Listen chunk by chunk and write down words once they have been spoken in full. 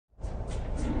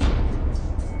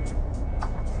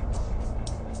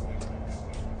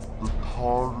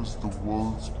Thar is the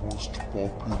world's most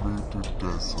populated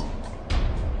desert,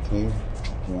 home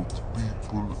to both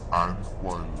people and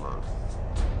wildlife.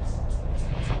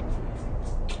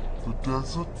 The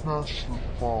Desert National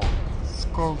Park is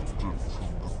sculpted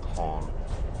from the Thar,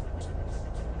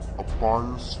 a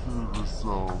biosphere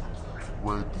reserve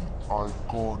where the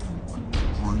iconic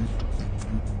Great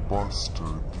Indian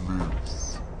Bustard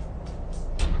lives.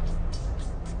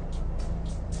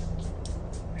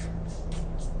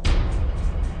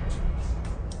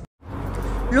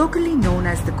 Locally known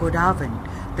as the Godavan,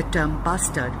 the term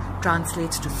bustard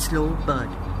translates to slow bird,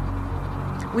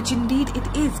 which indeed it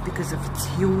is because of its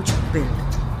huge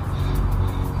build.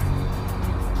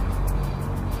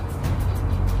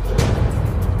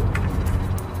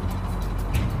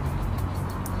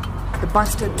 The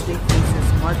bustard today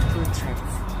faces multiple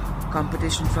threats: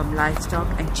 competition from livestock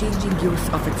and changing use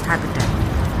of its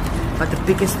habitat. But the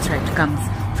biggest threat comes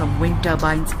from wind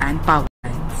turbines and power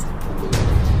lines.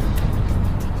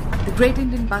 The Great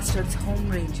Indian Bustard's home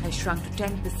range has shrunk to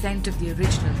 10% of the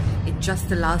original in just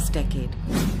the last decade.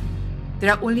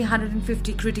 There are only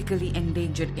 150 critically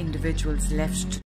endangered individuals left